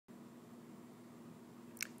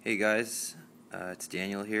Hey guys, it's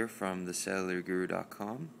Daniel here from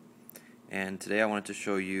thecellularguru.com, and today I wanted to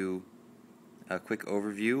show you a quick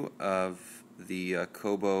overview of the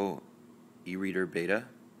Kobo E-Reader beta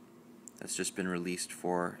that's just been released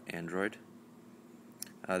for Android.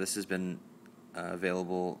 This has been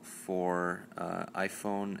available for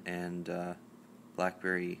iPhone and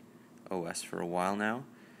BlackBerry OS for a while now,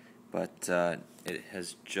 but it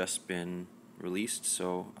has just been released,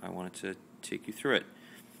 so I wanted to take you through it.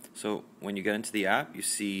 So when you get into the app, you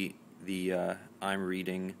see the I'm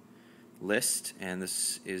reading list, and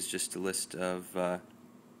this is just a list of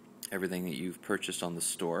everything that you've purchased on the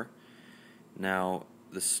store. Now,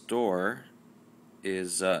 the store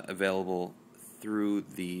is available through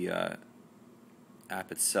the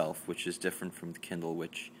app itself, which is different from the Kindle,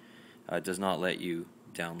 which does not let you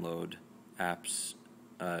download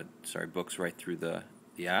books right through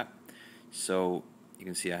the app. So you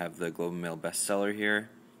can see I have the Globe and Mail bestseller here.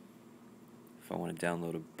 If I want to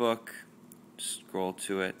download a book, scroll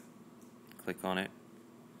to it, click on it.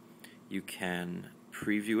 You can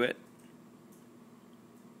preview it.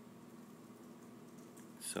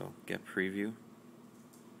 So get preview.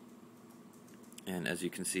 And as you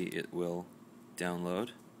can see, it will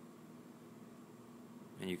download.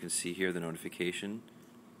 And you can see here the notification.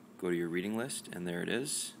 Go to your reading list, and there it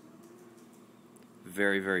is.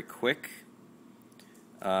 Very, very quick.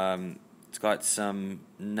 It's got some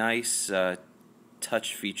nice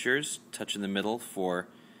touch features, touch in the middle for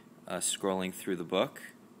scrolling through the book,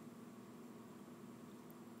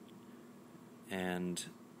 and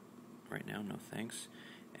right now no thanks,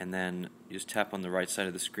 and then you just tap on the right side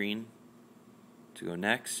of the screen to go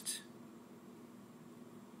next,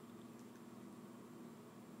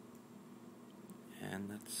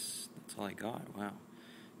 and that's all I got. Wow,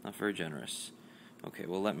 not very generous. Okay,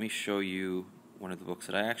 well, let me show you one of the books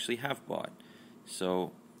that I actually have bought.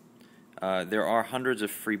 So there are hundreds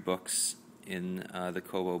of free books in the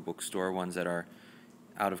Kobo bookstore, ones that are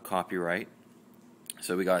out of copyright.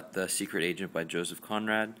 So we got The Secret Agent by Joseph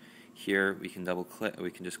Conrad. Here we can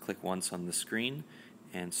we can just click once on the screen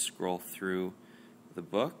and scroll through the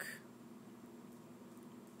book.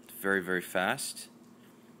 It's very, very fast.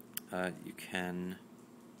 You can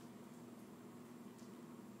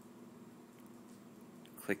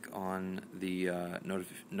click on the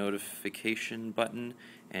notification button,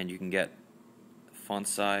 and you can get font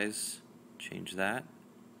size, change that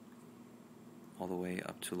all the way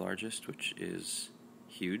up to largest, which is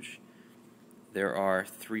huge. There are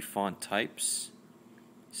 3 font types: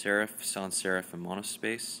 serif, sans serif, and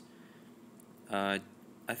monospace. I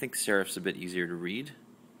think serif's a bit easier to read,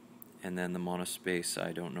 and then the monospace,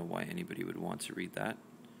 I don't know why anybody would want to read that.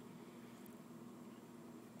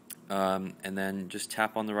 And then just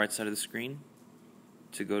tap on the right side of the screen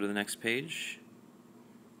to go to the next page,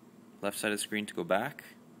 left side of the screen to go back.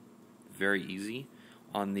 Very easy.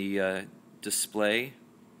 On the display,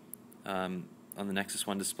 on the Nexus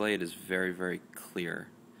 1 display, it is very, very clear.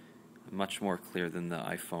 Much more clear than the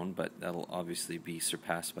iPhone, but that'll obviously be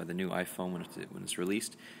surpassed by the new iPhone when it's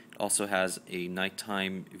released. It also has a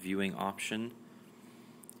nighttime viewing option.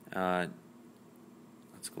 Let's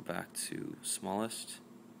go back to smallest.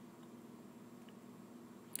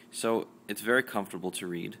 So it's very comfortable to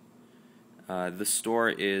read. The store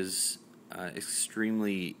is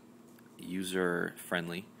extremely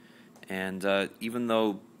user-friendly, and even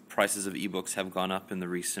though prices of ebooks have gone up in the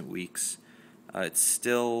recent weeks, it's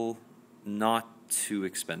still not too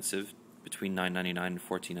expensive, between $9.99 and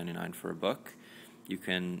 $14.99 for a book. You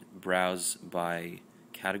can browse by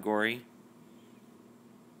category.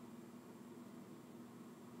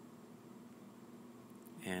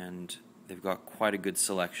 And they've got quite a good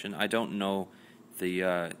selection. I don't know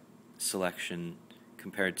the selection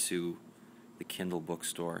compared to the Kindle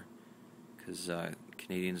bookstore, because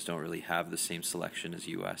Canadians don't really have the same selection as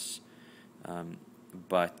US.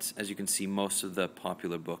 But as you can see, most of the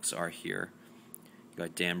popular books are here. You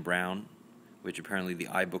got Dan Brown, which apparently the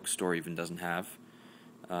iBookstore even doesn't have.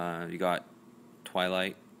 You got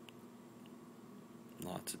Twilight,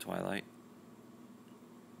 lots of Twilight.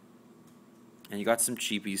 And you got some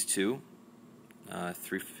cheapies too,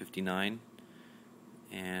 $3.59,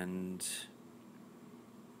 and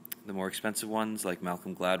the more expensive ones like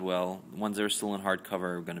Malcolm Gladwell, the ones that are still in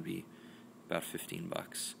hardcover, are going to be about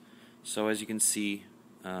 $15. So as you can see,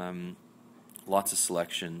 lots of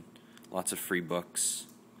selection, lots of free books,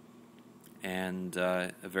 and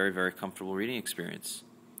a very, very comfortable reading experience.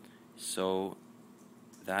 So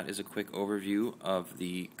that is a quick overview of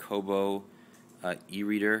the Kobo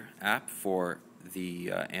E-Reader app for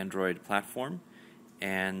the Android platform,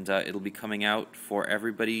 and it'll be coming out for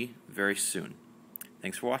everybody very soon.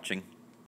 Thanks for watching.